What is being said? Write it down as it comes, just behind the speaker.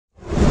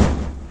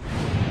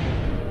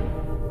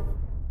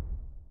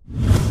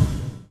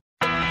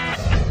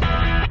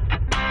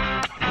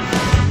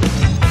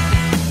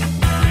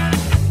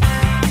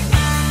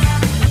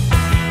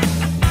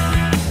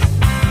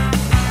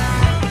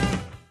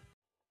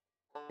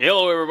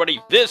Hello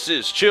everybody, this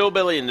is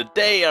Chillbilly, and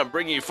today I'm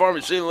bringing you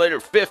Farming Simulator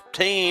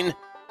 15.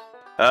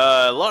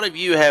 A lot of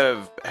you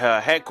have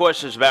had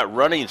questions about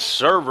running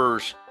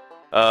servers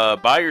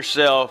by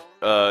yourself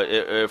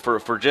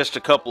for just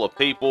a couple of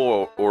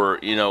people or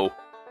you know,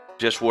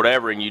 just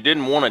whatever, and you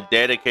didn't want a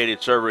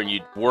dedicated server and you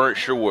weren't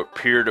sure what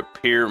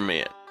peer-to-peer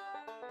meant.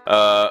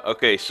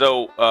 Okay,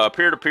 so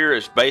peer-to-peer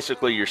is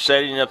basically you're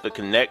setting up the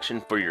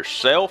connection for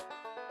yourself.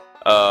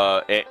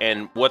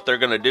 And what they're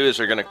going to do is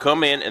they're going to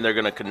come in and they're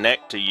going to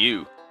connect to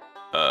you.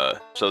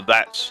 So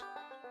that's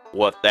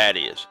what that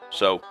is.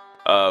 So,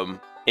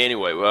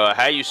 anyway,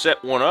 how you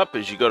set one up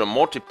is you go to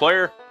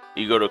multiplayer,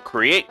 you go to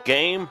create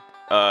game,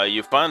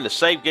 you find the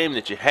save game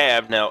that you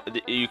have. Now,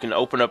 you can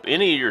open up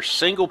any of your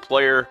single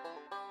player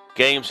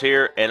games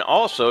here, and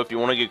also if you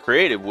want to get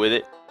creative with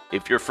it,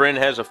 if your friend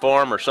has a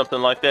farm or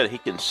something like that, he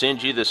can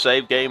send you the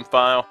save game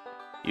file.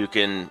 You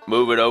can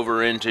move it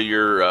over into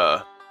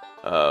your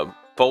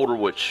folder,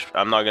 which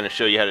I'm not going to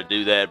show you how to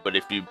do that, but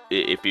if you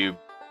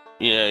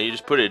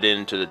just put it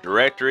into the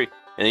directory,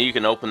 and then you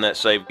can open that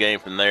save game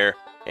from there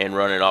and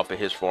run it off of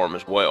his farm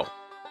as well,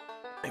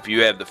 if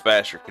you have the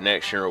faster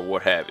connection or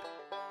what have you.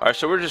 Alright,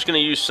 so we're just going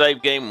to use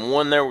save game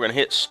 1 there. We're going to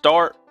hit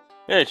start.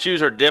 We're going to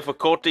choose our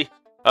difficulty.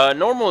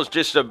 Normal is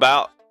just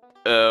about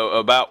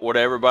what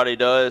everybody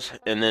does,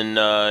 and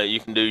then you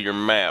can do your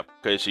map.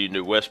 Okay, so you can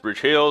do Westbridge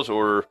Hills,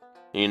 or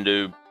you can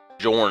do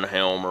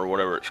Jornhelm, or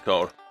whatever it's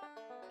called.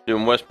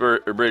 Doing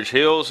Westbridge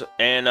Hills,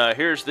 and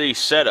here's the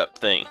setup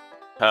thing.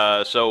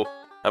 So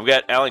I've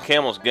got Alan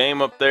Campbell's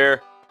game up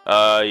there.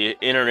 You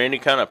enter any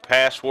kind of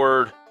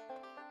password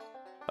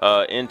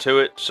into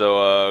it,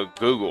 so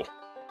Google.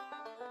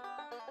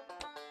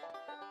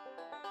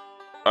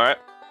 Alright,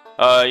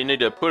 you need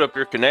to put up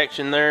your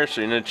connection there,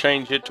 so you need to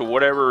change it to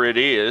whatever it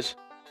is.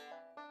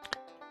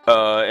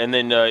 And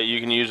then you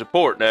can use a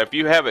port. Now if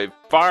you have a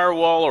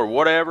firewall or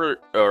whatever,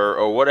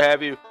 or what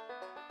have you,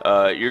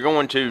 you're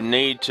going to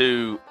need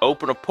to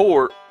open a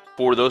port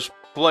for those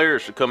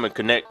players to come and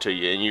connect to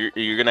you, and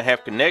you're going to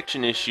have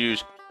connection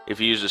issues if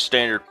you use a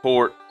standard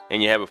port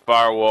and you have a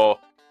firewall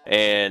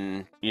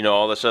and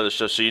all this other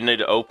stuff. So you need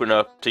to open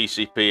up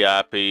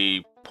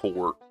TCP/IP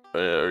port,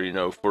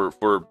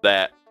 for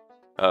that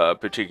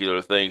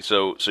particular thing.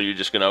 So you're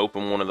just going to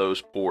open one of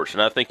those ports,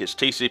 and I think it's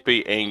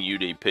TCP and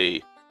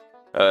UDP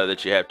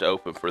that you have to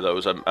open for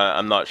those.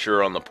 I'm not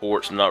sure on the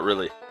ports. I'm not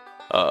really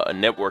a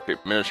network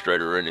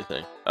administrator or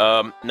anything.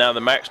 Now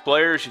the max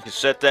players, you can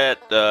set that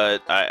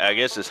I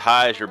guess as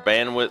high as your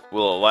bandwidth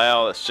will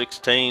allow. At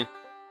 16.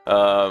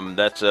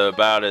 That's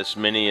about as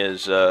many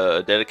as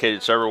a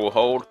dedicated server will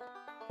hold,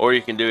 or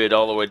you can do it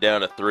all the way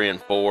down to 3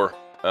 and 4.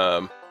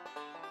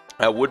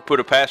 I would put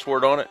a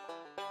password on it,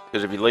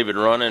 because if you leave it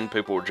running,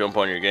 people will jump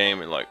on your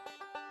game and like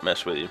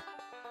mess with you.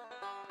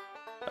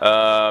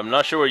 I'm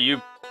not sure what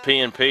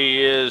UPnP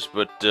is,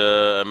 but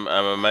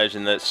I'm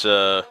imagining that's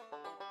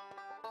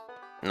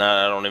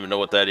I don't even know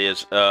what that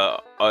is.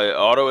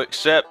 Auto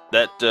accept,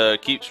 that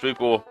keeps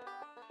people,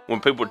 when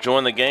people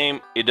join the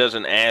game, it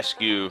doesn't ask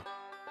you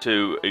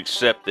to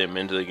accept them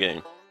into the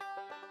game.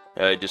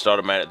 It just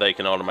they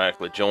can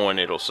automatically join.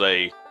 It'll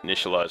say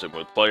initialize it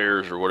with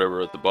players or whatever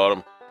at the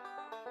bottom.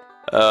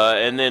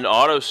 And then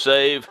auto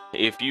save,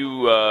 if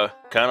you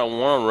kind of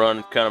want to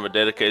run kind of a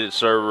dedicated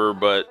server,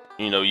 but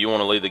you want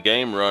to leave the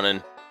game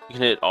running, you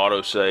can hit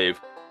auto save,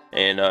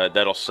 and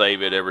that'll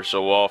save it every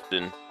so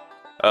often.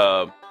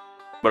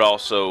 But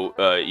also,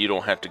 you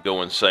don't have to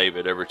go and save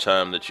it every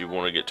time that you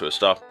want to get to a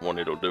stop point.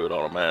 It'll do it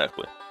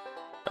automatically.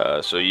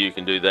 So you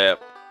can do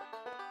that.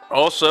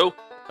 Also,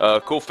 a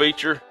cool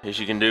feature is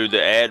you can do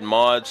the add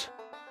mods,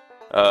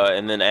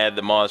 and then add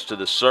the mods to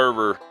the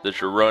server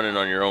that you're running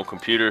on your own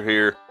computer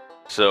here.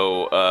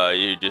 So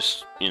you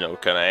just kind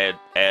of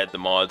add the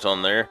mods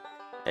on there,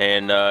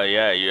 and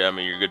yeah,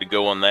 you're good to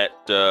go on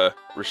that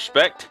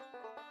respect.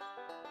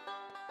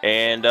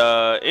 And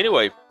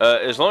anyway,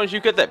 as long as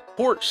you get that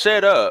port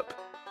set up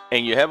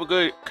and you have a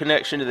good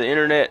connection to the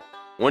internet,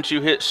 once you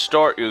hit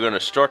start, you're going to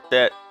start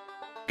that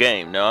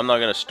game. Now, I'm not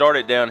going to start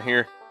it down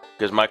here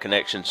because my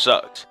connection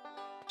sucks.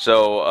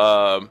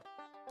 So,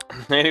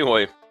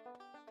 anyway,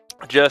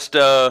 just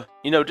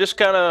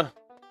kind of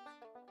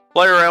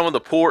play around with the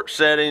port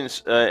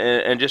settings,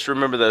 and just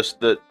remember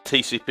the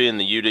TCP and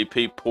the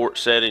UDP port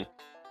setting.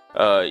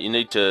 You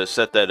need to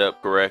set that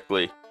up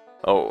correctly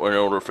in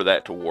order for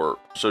that to work.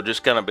 So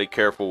just kind of be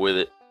careful with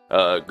it.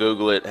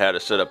 Google it, how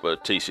to set up a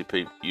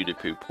TCP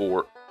UDP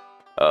port,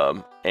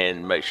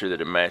 and make sure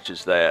that it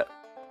matches that,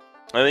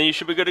 and then you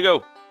should be good to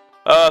go.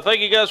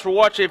 Thank you guys for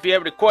watching. If you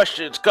have any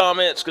questions,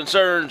 comments,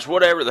 concerns,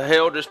 whatever the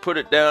hell, just put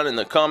it down in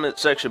the comment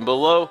section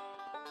below.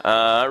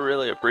 I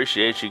really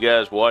appreciate you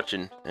guys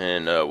watching,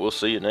 and we'll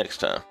see you next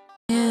time.